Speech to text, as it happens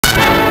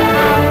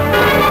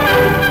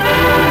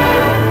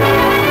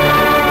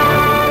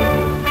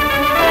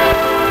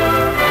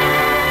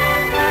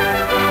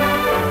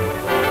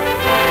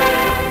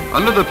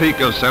Under the peak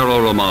of Cerro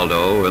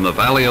Romaldo in the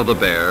Valley of the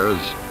Bears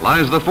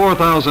lies the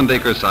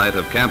 4,000-acre site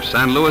of Camp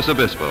San Luis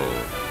Obispo,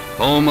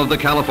 home of the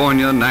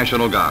California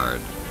National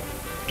Guard.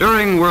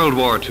 During World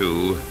War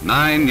II,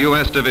 9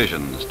 U.S.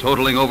 divisions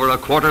totaling over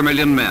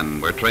 250,000 men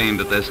were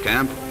trained at this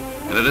camp,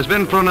 and it has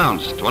been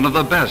pronounced one of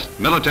the best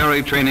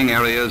military training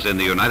areas in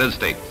the United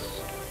States.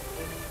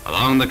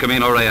 Along the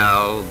Camino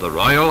Real, the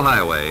Royal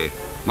Highway,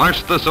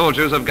 marched the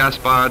soldiers of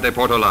Gaspar de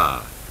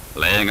Portola,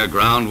 laying a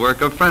groundwork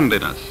of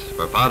friendliness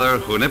for Father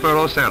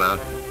Junipero Serra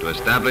to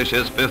establish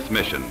his 5th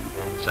mission,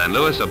 San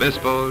Luis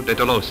Obispo de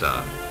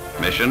Tolosa,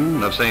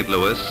 mission of St.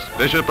 Louis,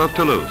 Bishop of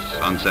Toulouse,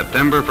 on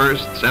September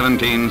 1st,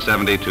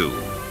 1772.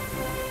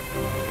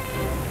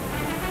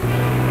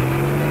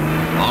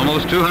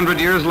 Almost 200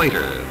 years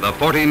later, the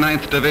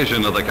 49th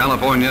Division of the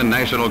California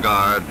National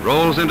Guard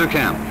rolls into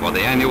camp for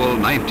the annual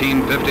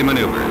 1950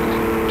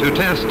 maneuvers to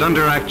test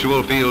under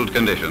actual field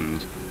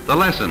conditions the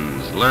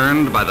lessons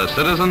learned by the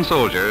citizen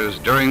soldiers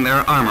during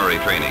their armory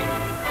training.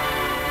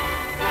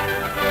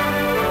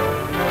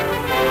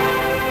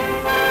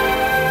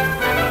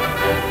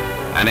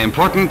 An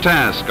important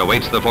task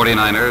awaits the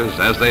 49ers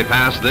as they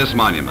pass this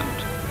monument,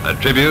 a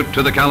tribute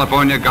to the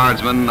California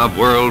Guardsmen of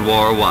World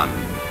War I.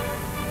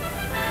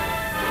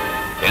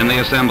 In the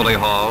assembly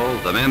hall,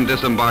 the men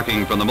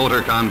disembarking from the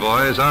motor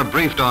convoys are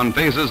briefed on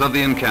phases of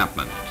the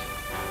encampment.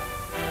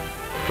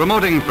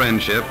 Promoting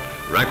friendship,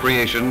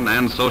 recreation,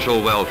 and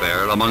social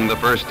welfare among the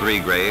first 3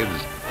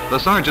 grades, the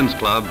Sergeant's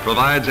Club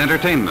provides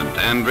entertainment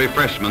and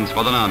refreshments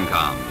for the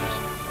non-coms.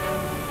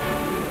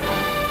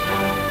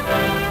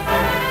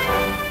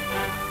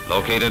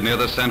 Located near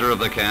the center of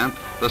the camp,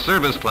 the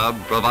Service Club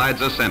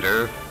provides a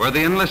center where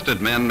the enlisted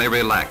men may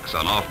relax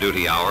on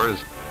off-duty hours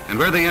and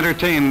where they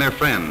entertain their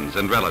friends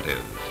and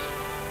relatives.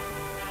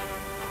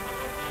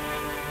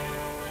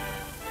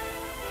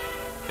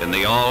 In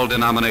the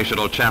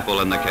all-denominational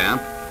chapel in the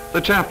camp,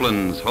 the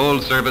chaplains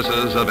hold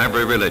services of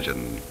every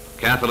religion,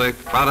 Catholic,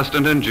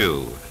 Protestant, and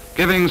Jew,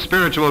 giving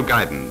spiritual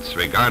guidance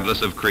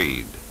regardless of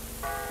creed.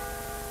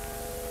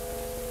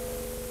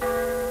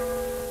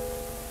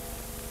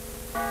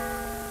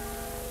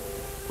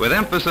 With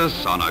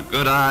emphasis on a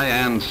good eye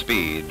and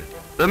speed,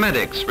 the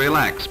medics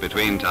relax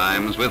between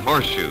times with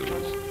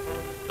horseshoes.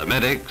 The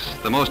medics,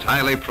 the most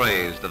highly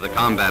praised of the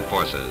combat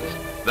forces,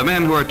 the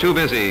men who are too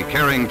busy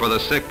caring for the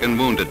sick and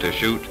wounded to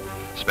shoot,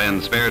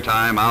 spend spare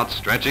time out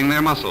stretching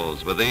their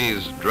muscles with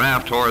these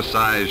draft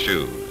horse-sized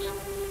shoes.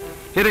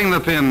 Hitting the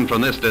pin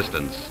from this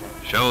distance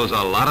shows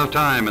a lot of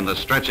time in the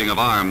stretching of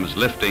arms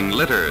lifting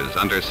litters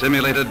under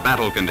simulated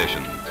battle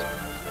conditions.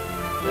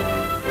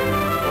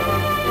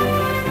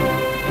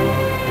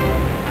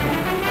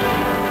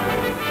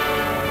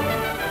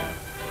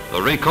 The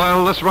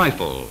recoilless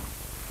rifle.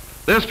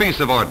 This piece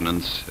of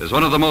ordnance is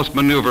one of the most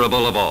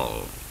maneuverable of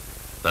all.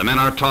 The men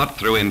are taught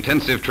through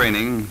intensive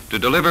training to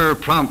deliver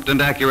prompt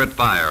and accurate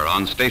fire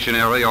on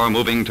stationary or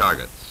moving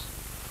targets.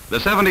 The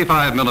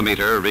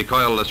 75mm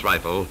recoilless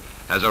rifle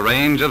has a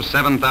range of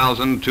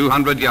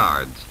 7,200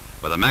 yards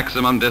with a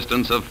maximum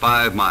distance of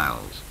 5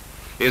 miles,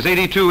 is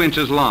 82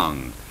 inches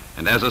long,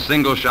 and has a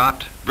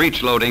single-shot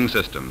breech-loading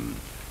system.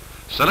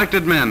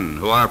 Selected men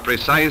who are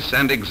precise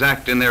and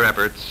exact in their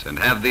efforts and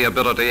have the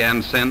ability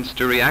and sense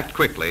to react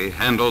quickly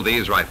handle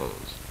these rifles.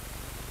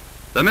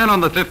 The men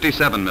on the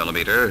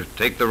 57mm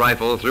take the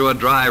rifle through a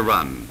dry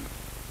run.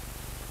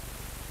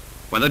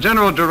 When the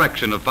general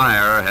direction of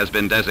fire has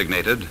been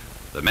designated,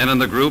 the men in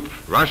the group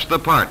rush the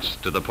parts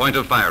to the point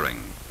of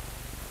firing.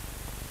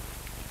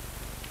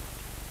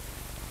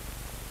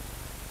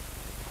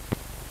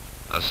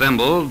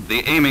 Assembled,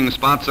 the aiming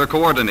spots are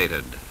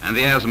coordinated, and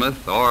the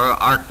azimuth, or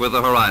arc with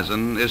the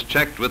horizon, is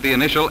checked with the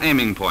initial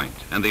aiming point,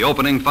 and the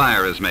opening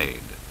fire is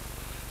made.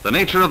 The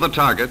nature of the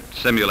target,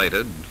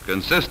 simulated,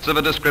 consists of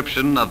a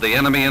description of the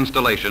enemy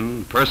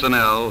installation,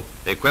 personnel,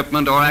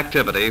 equipment, or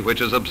activity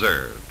which is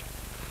observed.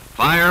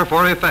 Fire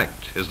for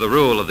effect is the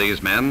rule of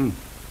these men.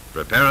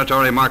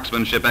 Preparatory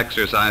marksmanship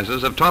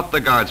exercises have taught the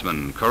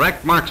guardsmen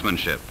correct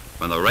marksmanship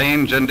when the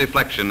range and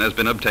deflection has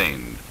been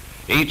obtained.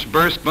 Each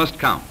burst must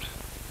count.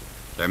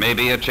 There may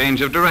be a change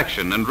of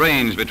direction and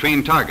range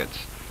between targets,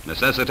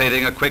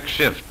 necessitating a quick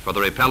shift for the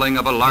repelling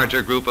of a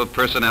larger group of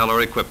personnel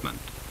or equipment.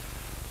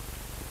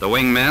 The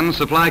wingmen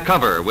supply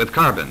cover with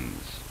carbines.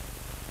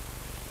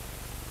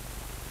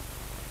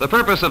 The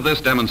purpose of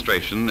this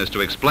demonstration is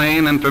to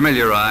explain and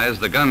familiarize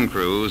the gun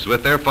crews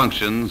with their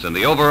functions and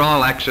the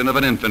overall action of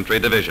an infantry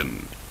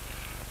division.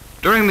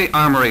 During the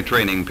armory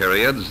training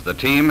periods, the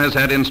team has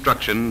had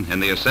instruction in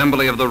the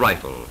assembly of the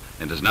rifle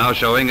and is now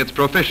showing its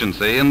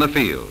proficiency in the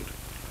field.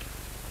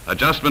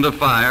 Adjustment of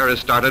fire is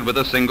started with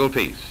a single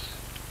piece.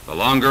 The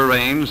longer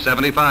range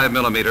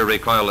 75mm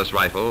recoilless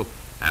rifle,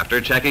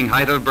 after checking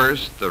height of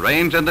burst, the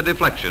range and the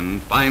deflection,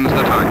 finds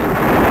the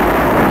target.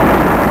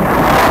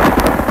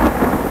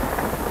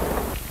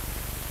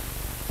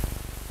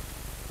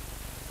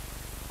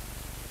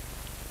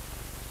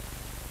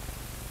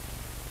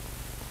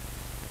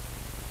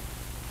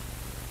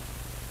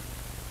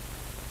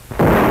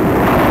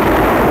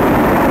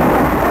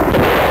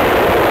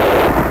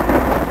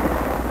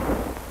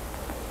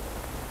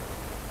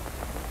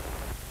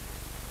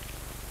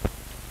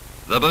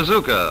 The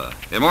bazooka,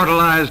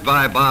 immortalized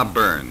by Bob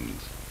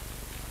Burns.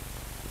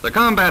 The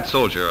combat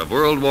soldier of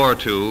World War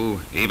II,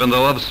 even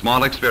though of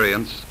small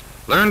experience,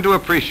 learned to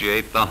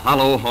appreciate the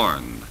hollow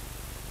horn.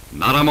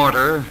 Not a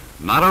mortar,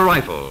 not a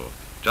rifle,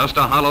 just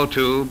a hollow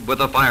tube with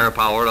the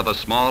firepower of a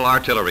small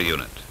artillery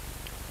unit.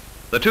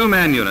 The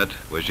two-man unit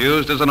was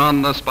used as an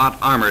on-the-spot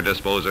armor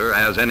disposer,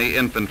 as any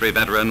infantry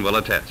veteran will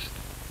attest.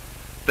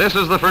 This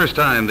is the first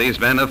time these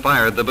men have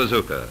fired the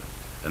bazooka,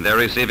 and they're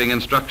receiving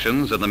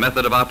instructions in the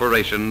method of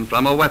operation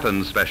from a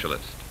weapons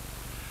specialist.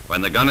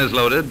 When the gun is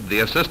loaded,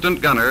 the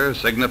assistant gunner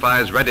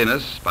signifies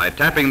readiness by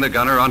tapping the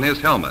gunner on his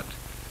helmet,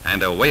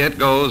 and away it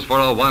goes for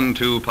a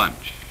 1-2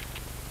 punch.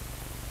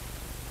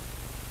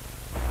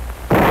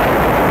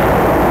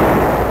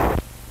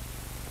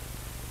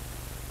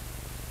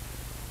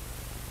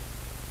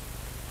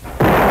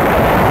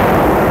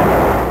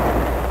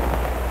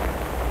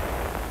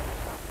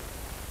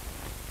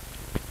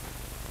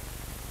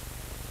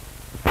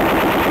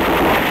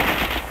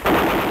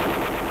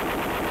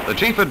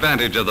 The chief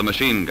advantage of the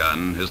machine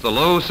gun is the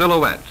low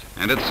silhouette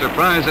and its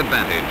surprise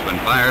advantage when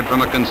fired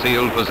from a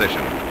concealed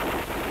position.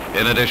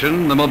 In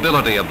addition, the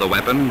mobility of the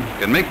weapon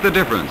can make the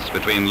difference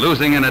between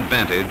losing an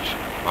advantage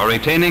or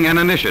retaining an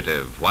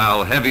initiative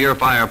while heavier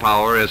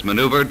firepower is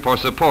maneuvered for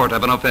support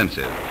of an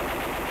offensive.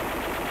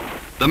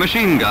 The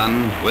machine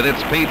gun, with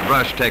its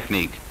paintbrush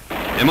technique,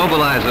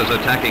 immobilizes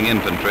attacking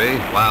infantry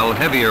while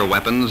heavier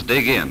weapons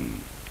dig in.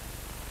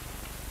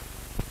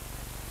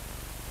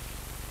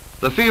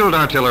 The Field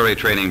Artillery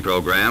Training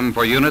Program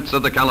for units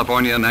of the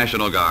California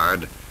National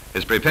Guard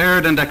is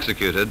prepared and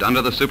executed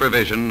under the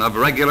supervision of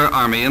regular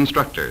Army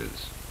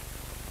instructors.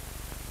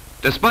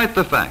 Despite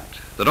the fact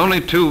that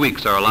only 2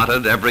 weeks are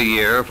allotted every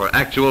year for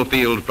actual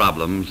field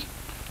problems,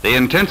 the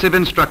intensive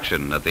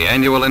instruction at the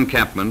annual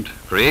encampment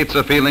creates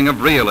a feeling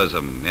of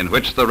realism in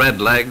which the red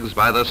legs,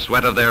 by the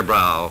sweat of their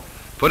brow,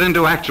 put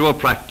into actual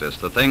practice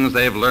the things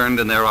they've learned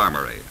in their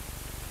armory.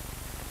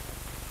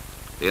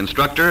 The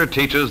instructor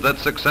teaches that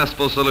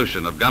successful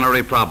solution of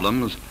gunnery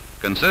problems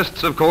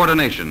consists of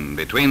coordination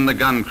between the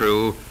gun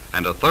crew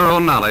and a thorough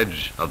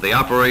knowledge of the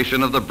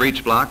operation of the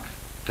breech block,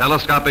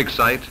 telescopic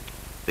sight,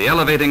 the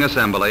elevating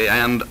assembly,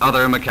 and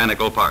other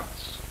mechanical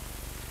parts.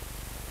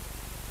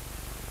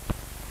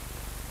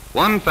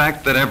 One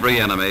fact that every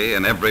enemy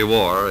in every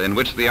war in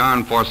which the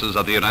armed forces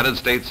of the United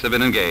States have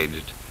been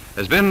engaged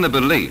has been the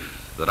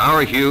belief that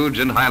our huge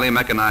and highly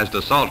mechanized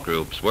assault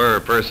groups were,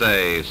 per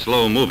se,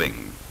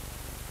 slow-moving.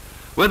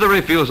 With the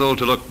refusal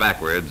to look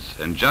backwards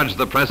and judge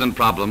the present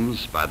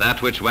problems by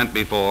that which went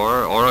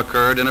before or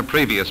occurred in a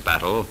previous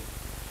battle,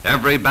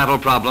 every battle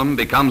problem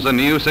becomes a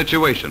new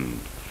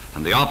situation,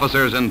 and the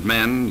officers and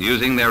men,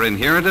 using their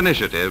inherent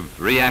initiative,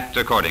 react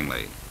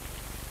accordingly.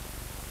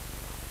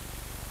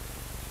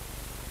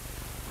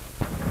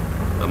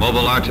 The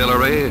mobile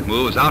artillery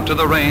moves out to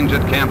the range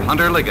at Camp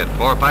Hunter Liggett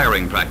for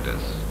firing practice.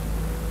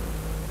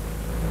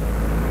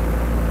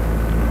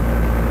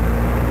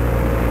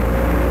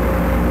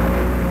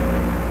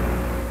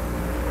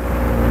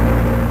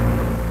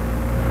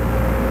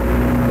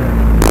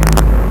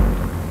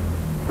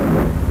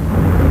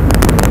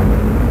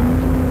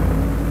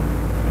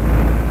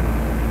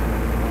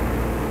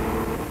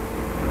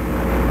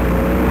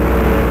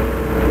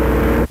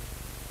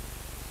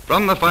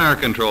 From the Fire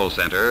Control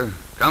Center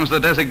comes the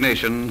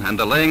designation and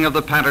the laying of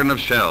the pattern of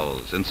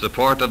shells in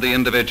support of the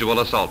individual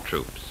assault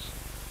troops.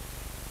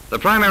 The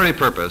primary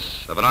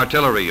purpose of an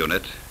artillery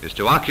unit is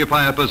to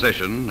occupy a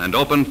position and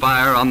open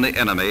fire on the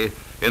enemy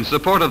in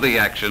support of the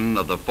action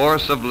of the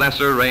force of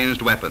lesser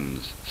ranged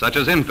weapons, such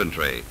as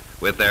infantry,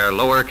 with their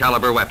lower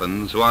caliber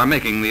weapons who are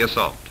making the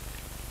assault.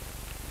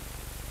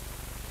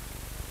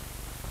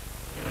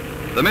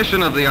 The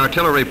mission of the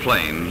artillery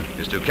plane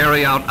is to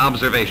carry out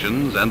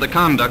observations and the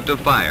conduct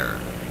of fire.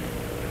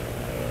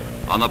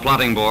 On the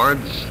plotting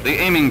boards, the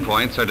aiming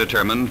points are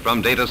determined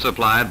from data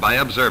supplied by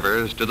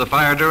observers to the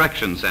Fire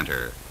Direction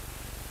Center,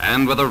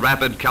 and with a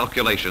rapid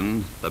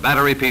calculation, the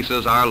battery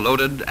pieces are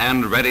loaded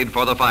and readied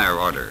for the fire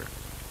order.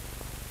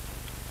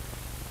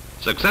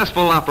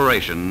 Successful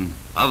operation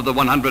of the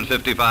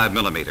 155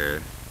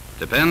 millimeter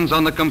depends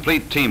on the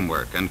complete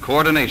teamwork and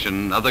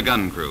coordination of the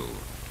gun crew.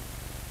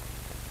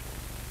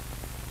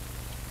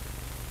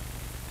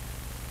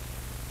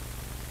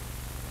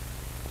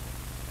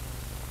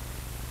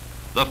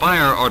 The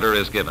fire order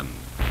is given.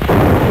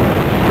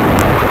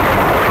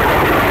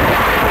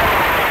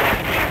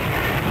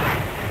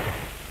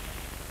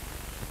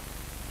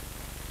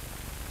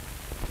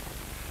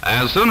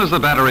 As soon as the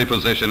battery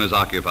position is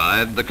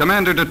occupied, the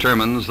commander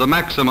determines the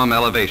maximum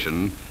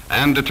elevation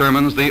and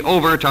determines the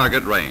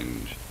over-target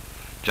range.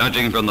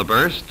 Judging from the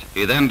burst,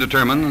 he then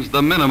determines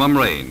the minimum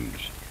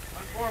range.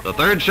 The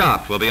third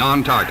shot will be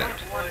on target.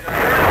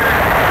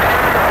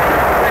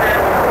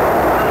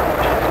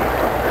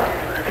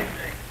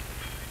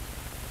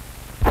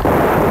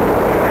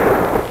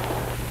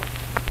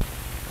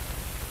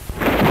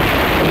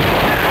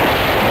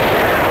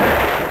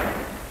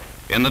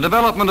 In the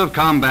development of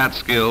combat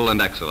skill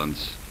and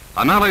excellence,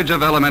 A knowledge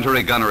of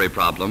elementary gunnery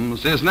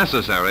problems is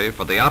necessary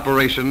for the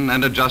operation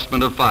and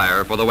adjustment of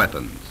fire for the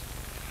weapons.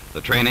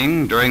 The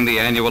training during the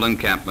annual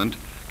encampment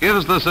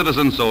gives the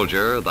citizen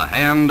soldier the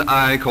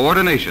hand-eye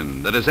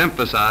coordination that is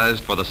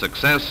emphasized for the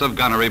success of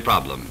gunnery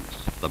problems.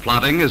 The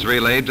plotting is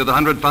relayed to the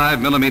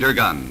 105 millimeter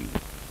gun.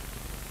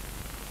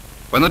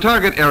 When the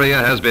target area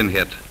has been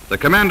hit, the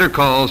commander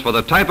calls for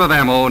the type of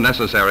ammo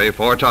necessary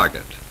for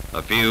target.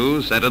 A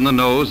fuse set in the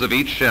nose of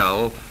each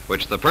shell,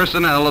 which the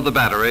personnel of the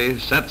battery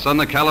sets on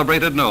the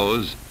calibrated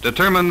nose,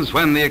 determines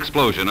when the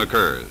explosion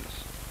occurs.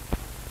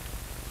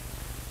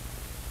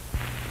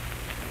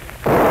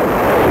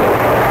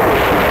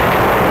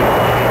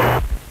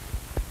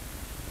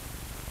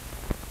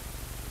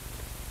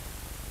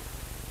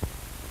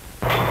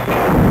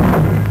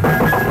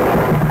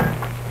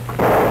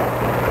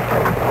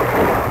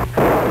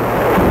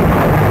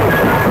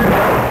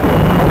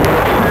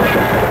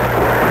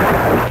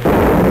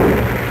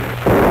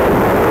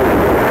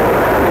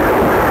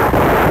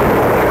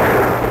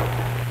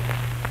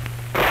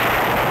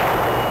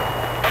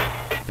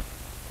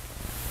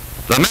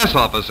 The mess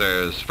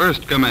officer's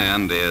first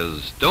command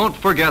is, don't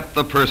forget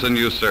the person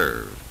you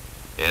serve.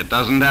 It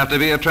doesn't have to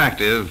be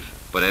attractive,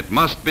 but it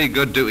must be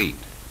good to eat.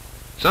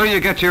 So you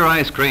get your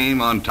ice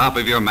cream on top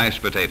of your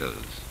mashed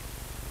potatoes.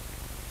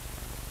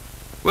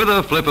 With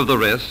a flip of the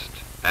wrist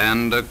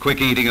and a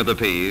quick eating of the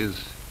peas,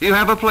 you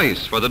have a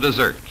place for the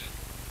dessert.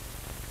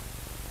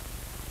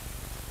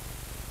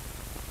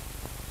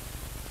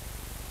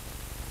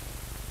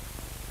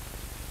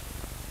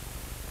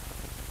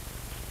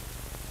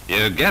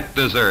 You get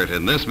dessert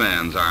in this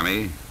man's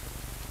army.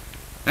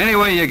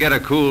 Anyway, you get a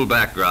cool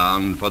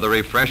background for the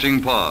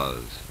refreshing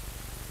pause.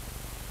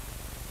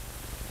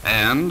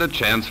 And a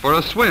chance for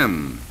a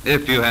swim,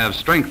 if you have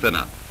strength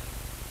enough.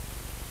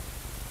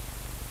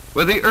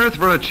 With the earth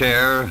for a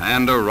chair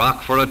and a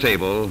rock for a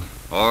table,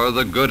 or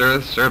the good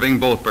earth serving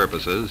both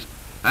purposes,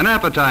 an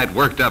appetite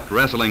worked up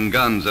wrestling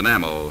guns and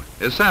ammo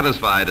is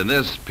satisfied in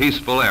this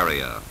peaceful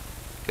area.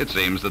 It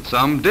seems that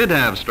some did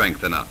have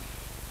strength enough.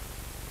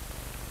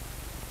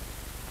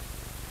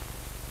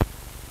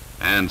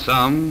 And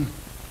some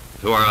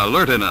who are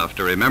alert enough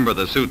to remember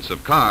the suits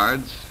of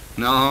cards.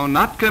 No,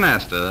 not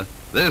canasta.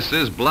 This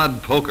is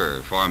blood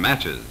poker for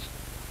matches.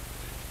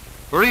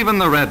 For even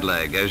the red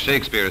leg, as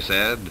Shakespeare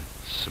said,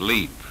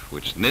 sleep,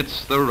 which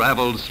knits the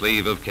raveled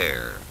sleeve of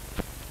care.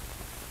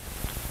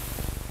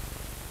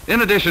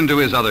 In addition to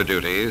his other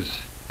duties,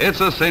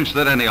 it's a cinch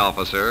that any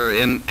officer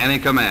in any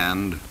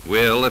command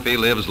will, if he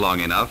lives long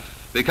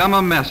enough, become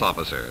a mess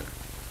officer.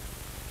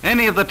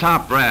 Any of the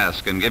top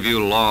brass can give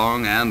you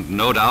long and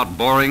no doubt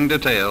boring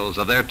details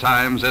of their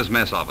times as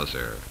mess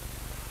officer.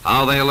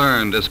 How they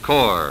learned as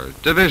corps,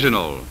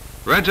 divisional,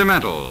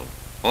 regimental,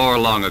 or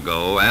long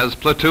ago as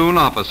platoon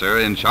officer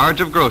in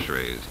charge of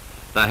groceries.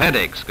 The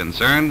headaches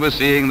concerned with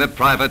seeing that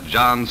Private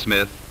John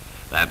Smith,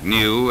 that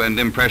new and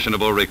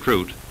impressionable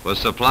recruit, was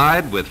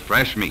supplied with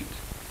fresh meat.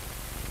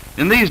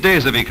 In these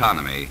days of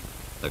economy,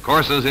 the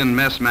courses in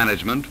mess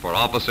management for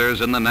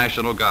officers in the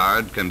National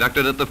Guard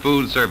conducted at the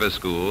food service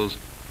schools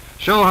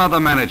show how the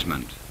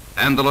management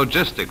and the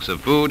logistics of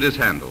food is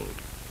handled.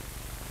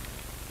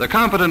 The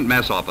competent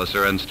mess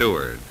officer and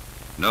steward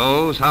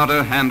knows how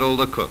to handle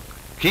the cook,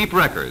 keep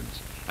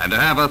records, and to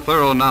have a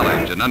thorough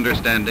knowledge and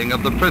understanding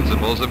of the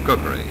principles of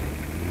cookery.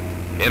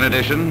 In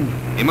addition,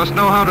 he must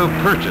know how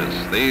to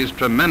purchase these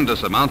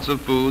tremendous amounts of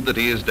food that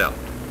he is dealt.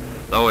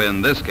 Though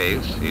in this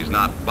case, he's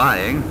not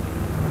buying.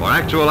 For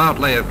actual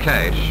outlay of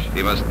cash,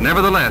 he must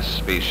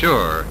nevertheless be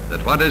sure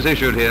that what is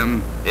issued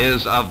him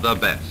is of the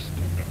best.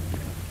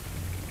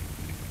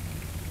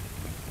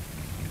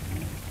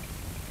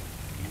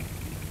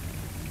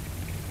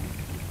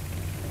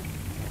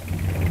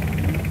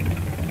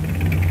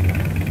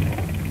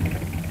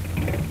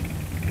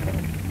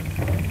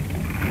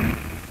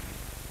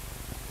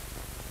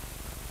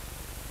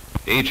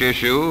 Each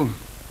issue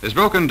is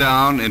broken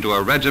down into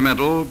a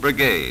regimental,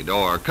 brigade,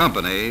 or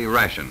company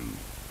ration.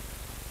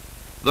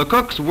 The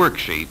cook's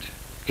worksheet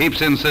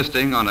keeps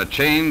insisting on a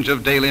change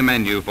of daily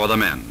menu for the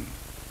men,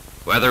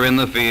 whether in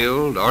the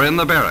field or in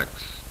the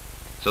barracks,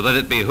 so that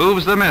it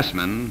behooves the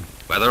messman,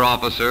 whether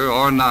officer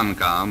or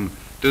non-com,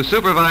 to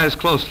supervise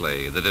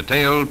closely the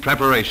detailed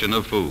preparation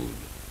of food.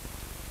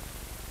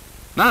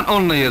 Not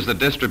only is the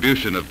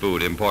distribution of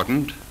food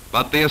important,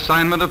 but the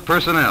assignment of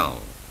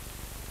personnel.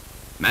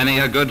 Many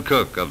a good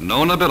cook of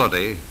known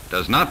ability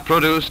does not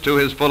produce to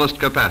his fullest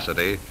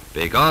capacity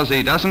because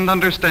he doesn't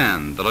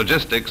understand the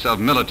logistics of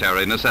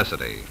military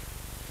necessity.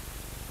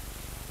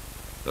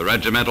 The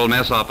regimental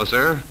mess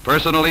officer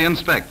personally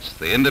inspects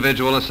the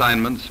individual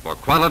assignments for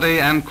quality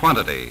and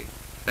quantity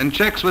and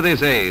checks with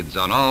his aides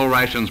on all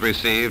rations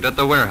received at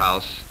the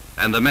warehouse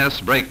and the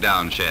mess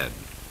breakdown shed.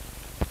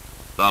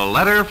 The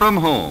letter from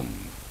home.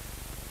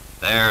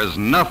 There's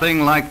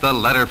nothing like the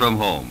letter from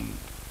home,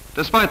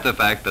 despite the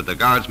fact that the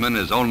guardsman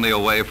is only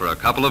away for a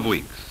couple of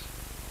weeks.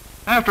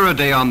 After a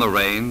day on the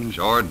range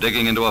or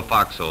digging into a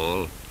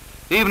foxhole,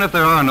 even if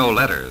there are no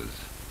letters,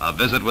 a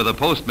visit with a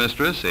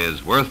postmistress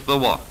is worth the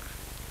walk.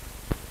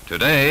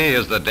 Today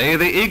is the day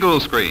the eagle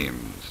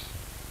screams.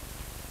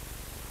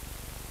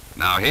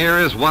 Now here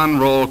is one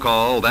roll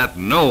call that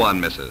no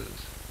one misses.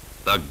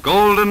 The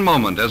golden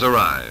moment has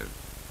arrived.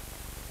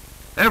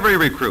 Every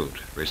recruit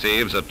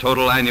receives a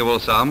total annual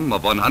sum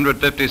of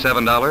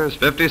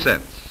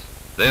 $157.50,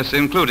 this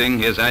including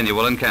his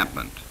annual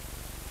encampment.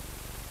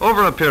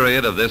 Over a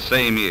period of this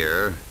same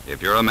year,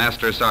 if you're a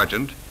master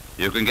sergeant,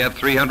 you can get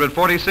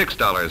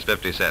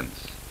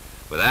 $346.50,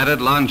 with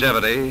added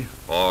longevity,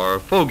 or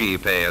fogey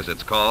pay as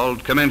it's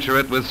called,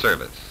 commensurate with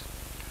service.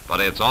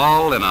 But it's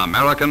all in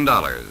American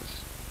dollars.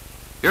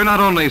 You're not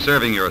only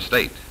serving your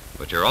state,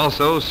 but you're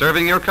also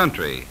serving your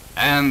country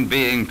and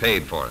being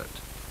paid for it.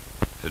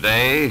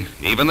 Today,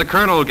 even the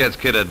colonel gets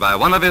kidded by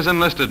one of his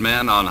enlisted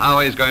men on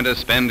how he's going to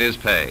spend his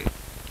pay.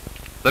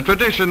 The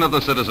tradition of the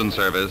citizen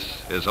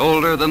service is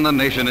older than the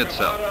nation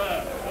itself.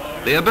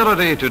 The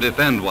ability to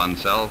defend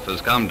oneself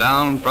has come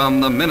down from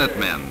the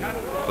Minutemen,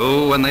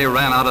 who, when they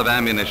ran out of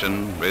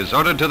ammunition,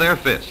 resorted to their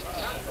fists.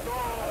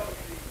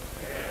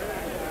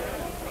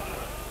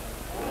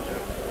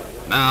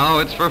 Now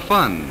it's for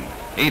fun,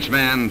 each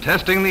man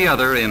testing the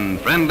other in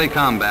friendly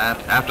combat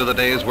after the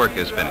day's work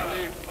is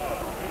finished.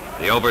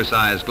 The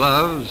oversized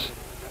gloves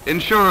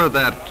ensure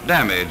that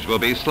damage will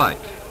be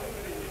slight,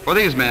 for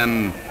these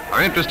men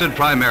are interested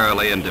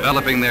primarily in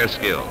developing their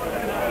skill.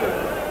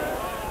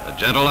 The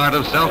gentle art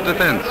of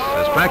self-defense,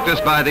 as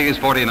practiced by these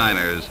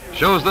 49ers,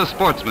 shows the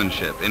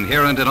sportsmanship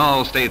inherent in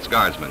all States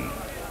Guardsmen.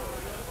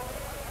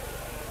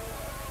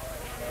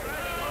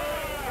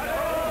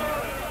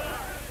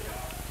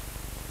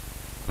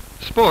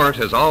 Sport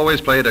has always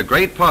played a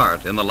great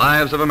part in the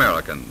lives of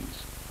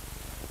Americans.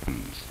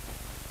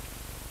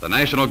 The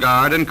National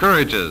Guard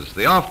encourages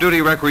the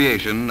off-duty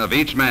recreation of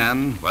each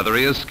man, whether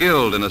he is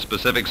skilled in a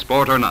specific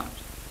sport or not.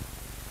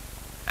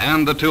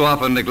 And the too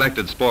often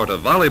neglected sport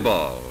of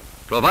volleyball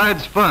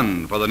provides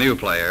fun for the new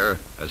player,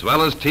 as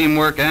well as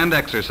teamwork and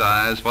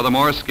exercise for the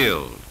more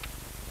skilled.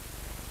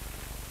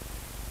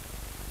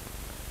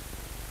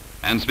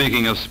 And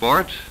speaking of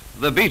sport,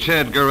 the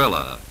beachhead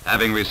guerrilla,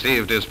 having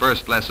received his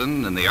first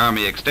lesson in the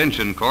Army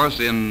Extension course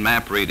in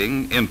map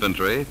reading,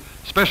 infantry,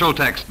 special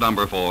text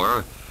number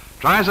 4,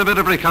 tries a bit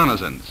of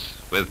reconnaissance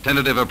with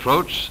tentative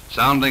approach,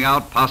 sounding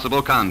out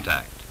possible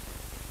contact.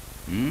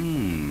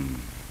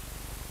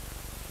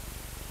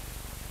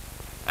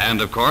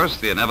 And of course,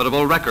 the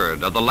inevitable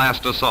record of the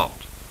last assault.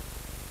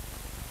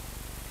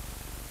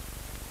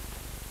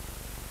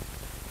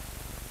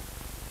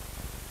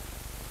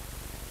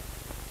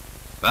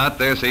 But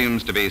there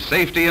seems to be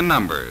safety in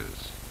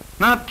numbers.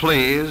 Not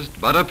pleased,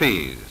 but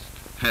appeased,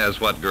 as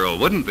what girl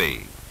wouldn't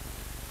be?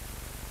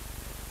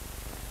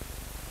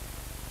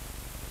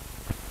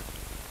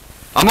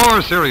 A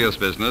more serious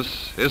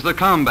business is the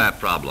combat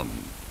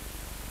problem.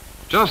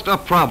 Just a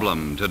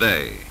problem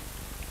today.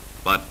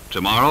 But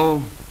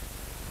tomorrow?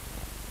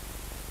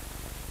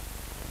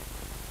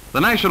 The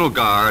National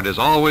Guard is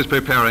always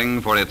preparing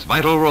for its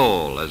vital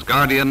role as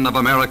guardian of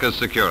America's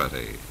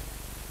security.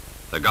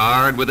 The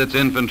Guard, with its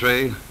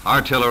infantry,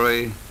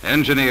 artillery,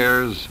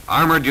 engineers,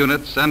 armored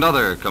units, and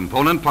other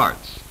component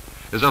parts,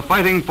 is a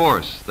fighting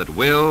force that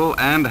will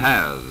and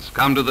has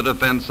come to the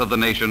defense of the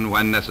nation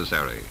when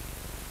necessary.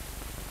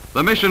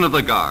 The mission of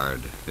the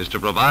Guard is to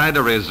provide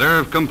a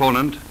reserve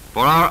component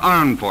for our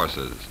armed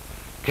forces,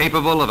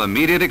 capable of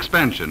immediate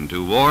expansion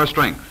to war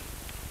strength,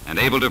 and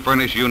able to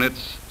furnish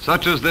units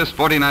such as this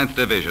 49th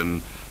Division,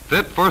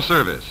 fit for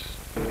service,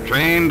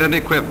 trained and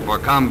equipped for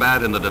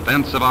combat in the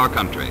defense of our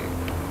country.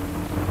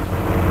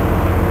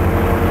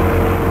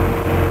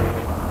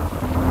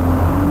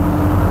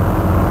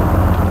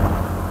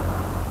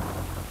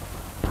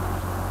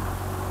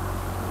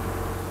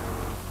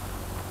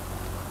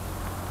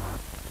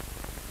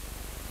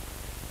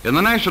 In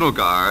the National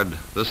Guard,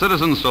 the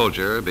citizen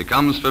soldier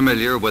becomes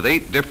familiar with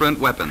 8 different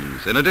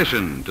weapons in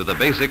addition to the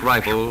basic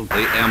rifle, the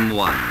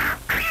M1,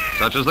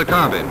 such as the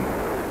carbine,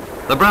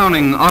 the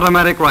Browning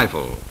automatic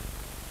rifle,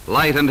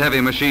 light and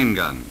heavy machine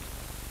gun,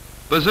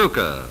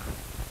 bazooka,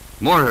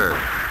 mortar,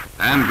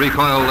 and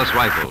recoilless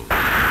rifles.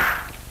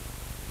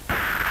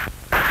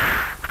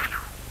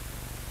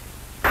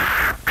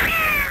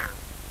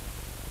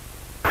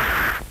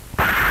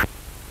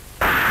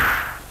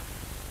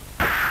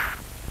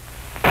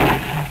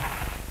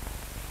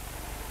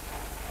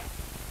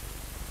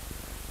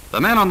 The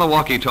men on the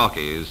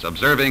walkie-talkies,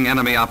 observing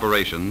enemy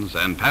operations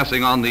and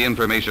passing on the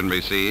information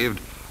received,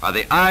 are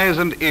the eyes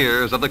and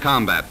ears of the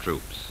combat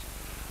troops.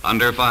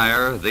 Under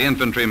fire, the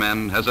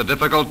infantryman has a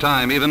difficult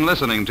time even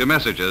listening to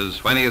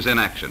messages when he is in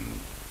action.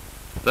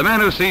 The man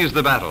who sees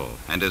the battle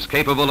and is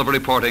capable of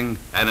reporting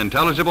an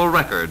intelligible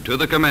record to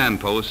the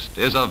command post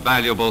is a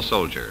valuable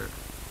soldier.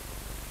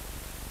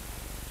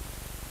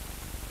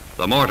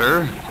 The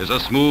mortar is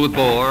a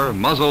smooth-bore,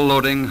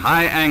 muzzle-loading,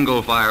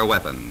 high-angle fire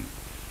weapon.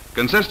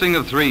 Consisting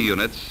of 3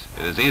 units,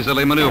 it is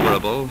easily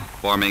maneuverable,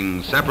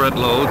 forming separate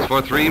loads for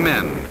 3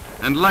 men,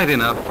 and light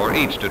enough for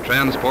each to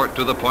transport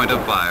to the point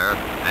of fire,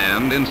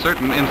 and in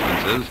certain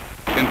instances,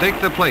 can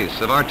take the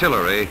place of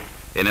artillery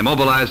in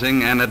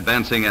immobilizing an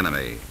advancing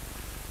enemy.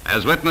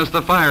 as witness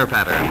the fire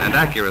pattern and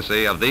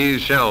accuracy of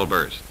these shell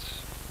bursts.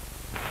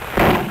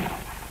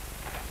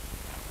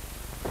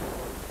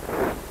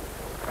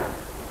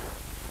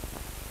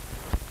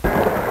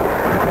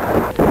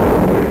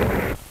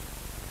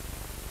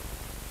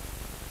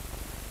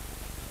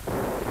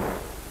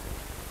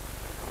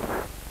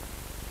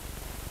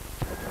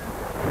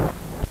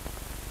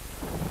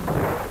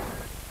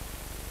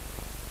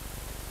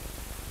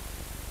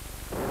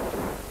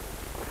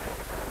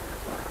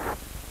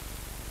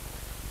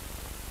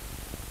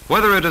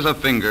 Whether it is a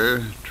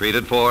finger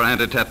treated for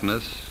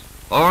antitetanus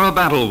or a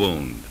battle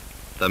wound,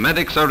 the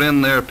medics are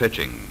in their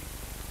pitching.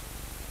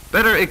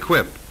 Better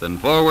equipped than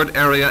forward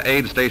area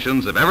aid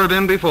stations have ever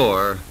been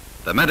before,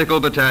 the medical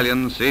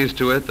battalion sees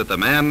to it that the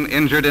man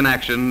injured in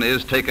action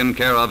is taken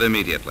care of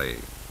immediately.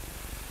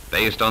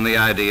 Based on the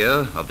idea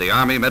of the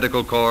Army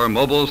Medical Corps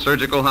mobile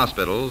surgical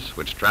hospitals,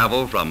 which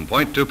travel from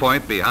point to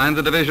point behind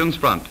the division's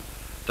front,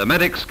 the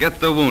medics get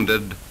the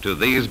wounded to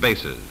these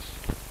bases.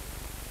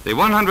 The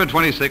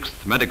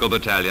 126th Medical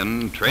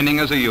Battalion, training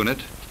as a unit,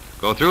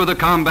 go through the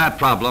combat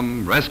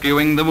problem,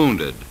 rescuing the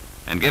wounded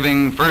and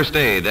giving first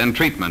aid and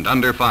treatment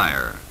under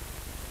fire.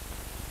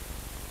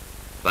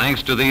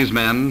 Thanks to these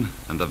men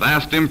and the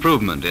vast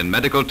improvement in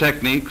medical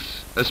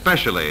techniques,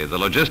 especially the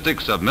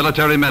logistics of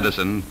military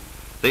medicine,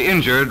 the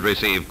injured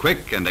receive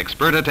quick and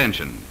expert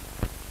attention.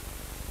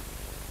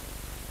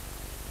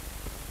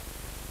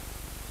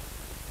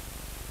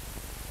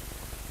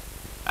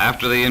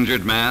 After the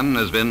injured man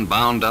has been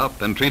bound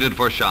up and treated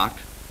for shock,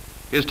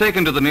 he is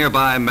taken to the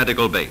nearby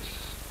medical base.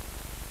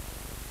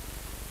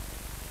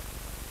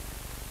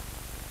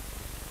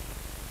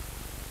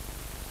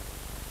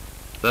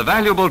 The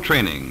valuable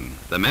training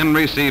the men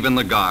receive in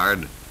the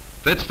Guard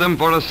fits them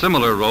for a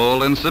similar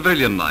role in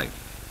civilian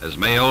life as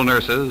male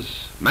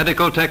nurses,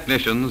 medical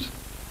technicians,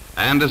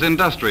 and as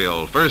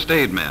industrial first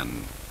aid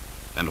men.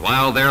 And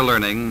while they're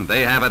learning,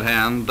 they have at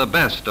hand the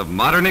best of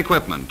modern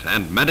equipment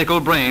and medical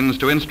brains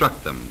to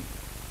instruct them.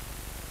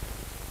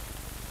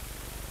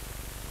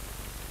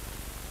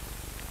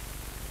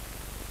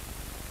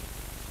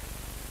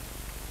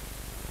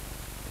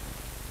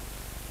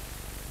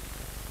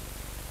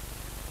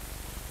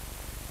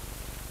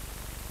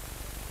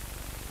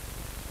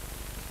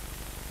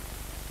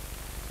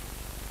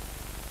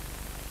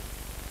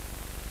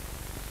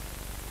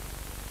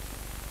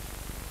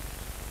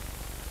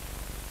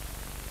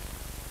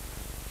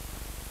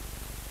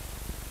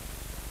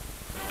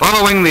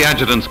 Following the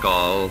adjutant's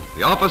call,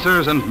 the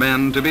officers and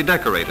men to be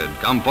decorated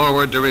come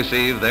forward to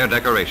receive their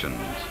decorations.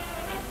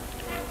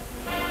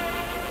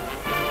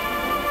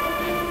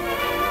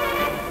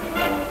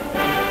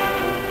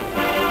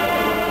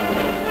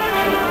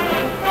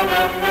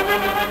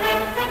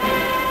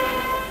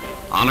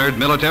 Honored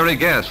military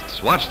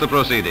guests watch the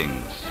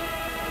proceedings.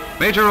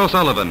 Major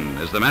O'Sullivan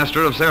is the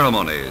master of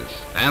ceremonies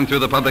and through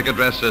the public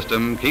address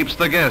system keeps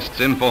the guests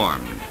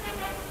informed.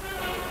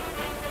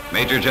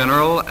 Major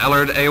General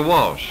Allard A.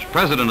 Walsh,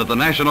 President of the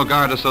National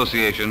Guard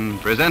Association,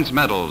 presents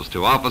medals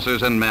to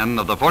officers and men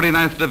of the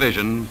 49th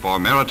Division for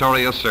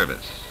meritorious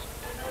service.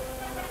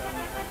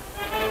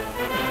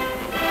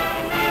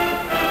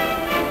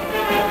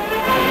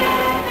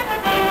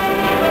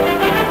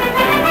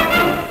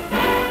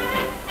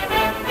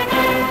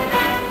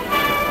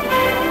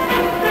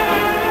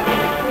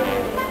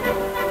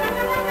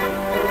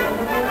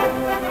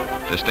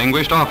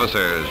 Distinguished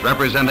officers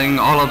representing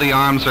all of the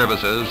armed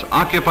services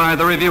occupy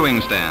the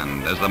reviewing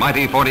stand as the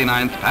mighty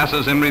 49th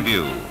passes in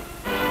review.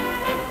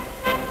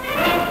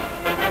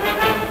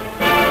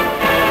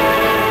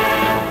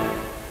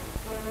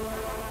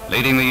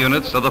 Leading the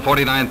units of the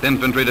 49th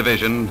Infantry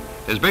Division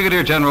is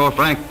Brigadier General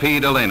Frank P.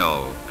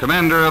 Delano,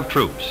 Commander of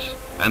Troops,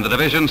 and the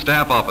division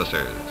staff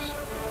officers.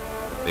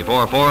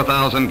 Before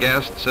 4,000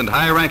 guests and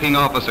high-ranking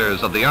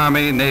officers of the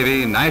Army,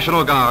 Navy,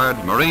 National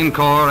Guard, Marine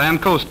Corps, and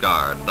Coast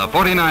Guard, the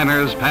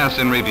 49ers pass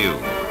in review.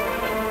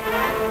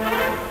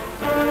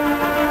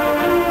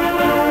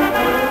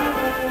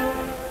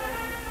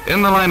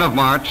 In the line of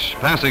march,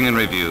 passing in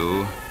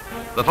review,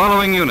 the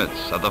following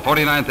units of the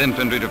 49th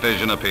Infantry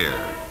Division appear.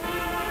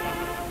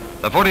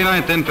 The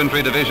 49th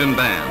Infantry Division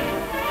Band.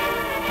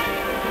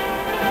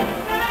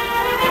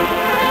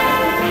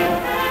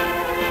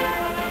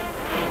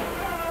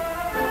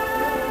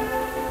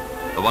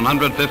 The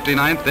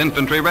 159th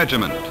Infantry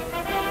Regiment.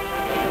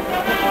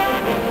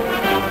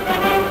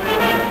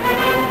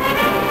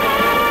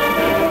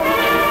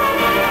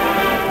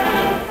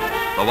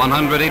 The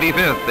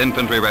 185th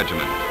Infantry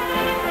Regiment.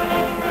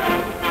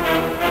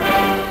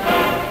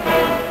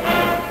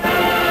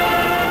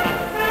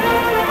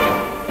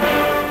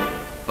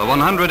 The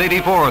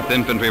 184th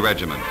Infantry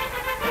Regiment.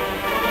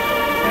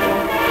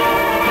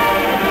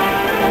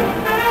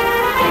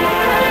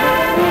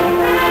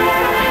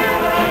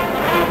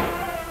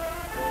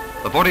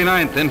 The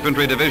 49th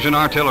Infantry Division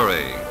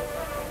Artillery.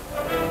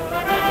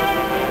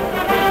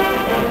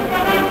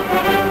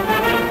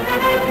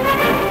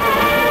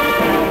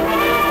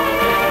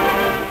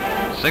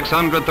 The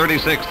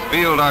 636th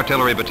Field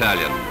Artillery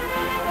Battalion.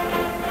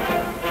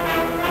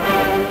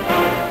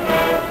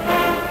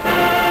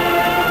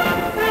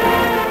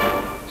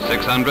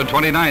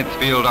 629th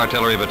Field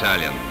Artillery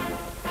Battalion,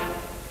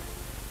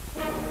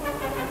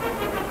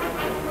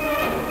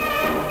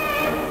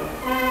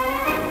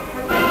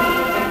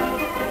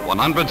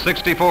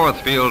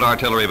 164th Field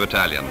Artillery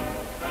Battalion,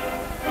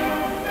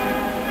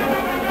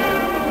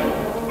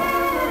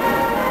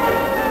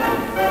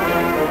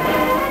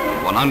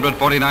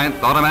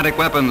 149th Automatic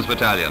Weapons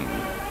Battalion,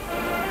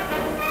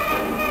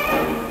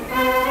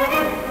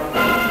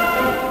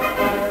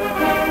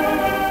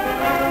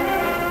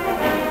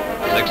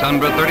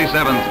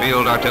 637th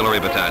Field Artillery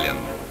Battalion,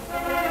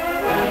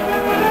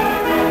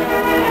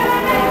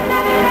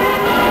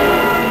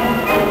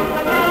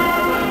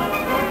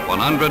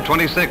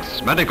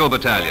 126th Medical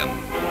Battalion,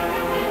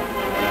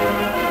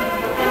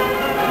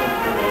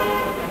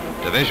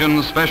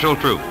 Division Special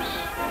Troops,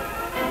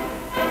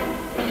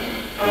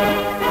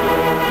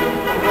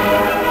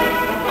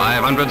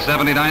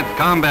 579th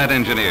Combat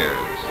Engineers,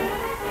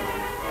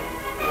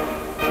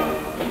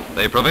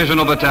 the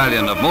Provisional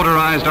Battalion of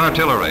Motorized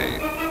Artillery,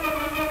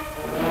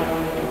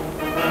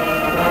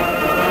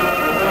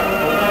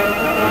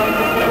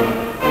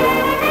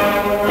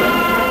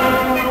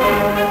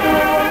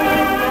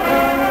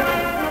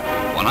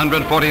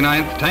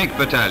 149th Tank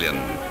Battalion,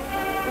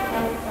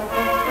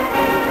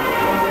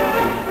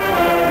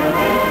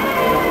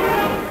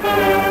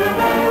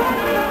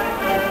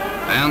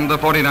 and the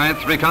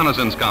 49th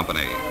Reconnaissance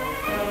Company.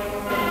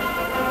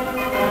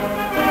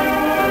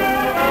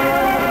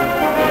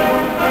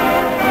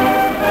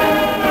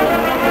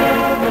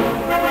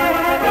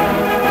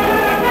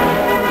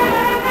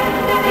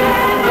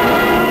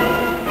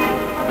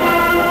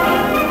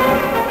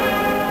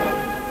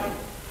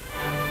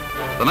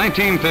 The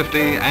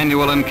 1950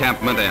 annual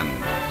encampment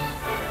ends.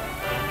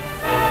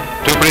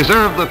 To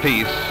preserve the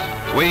peace,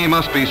 we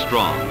must be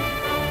strong.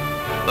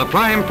 The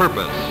prime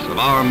purpose of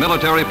our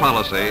military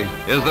policy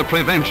is the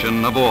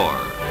prevention of war.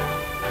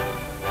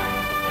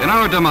 In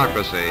our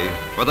democracy,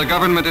 where the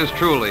government is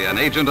truly an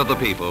agent of the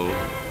people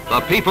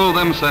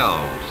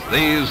themselves,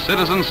 these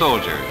citizen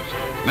soldiers,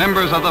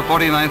 members of the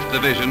 49th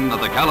Division of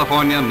the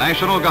California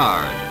National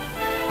Guard,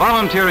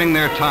 volunteering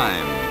their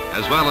time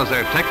as well as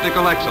their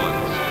technical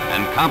excellence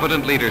and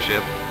competent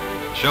leadership,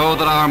 show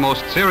that our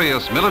most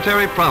serious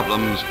military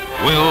problems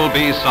will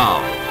be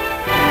solved.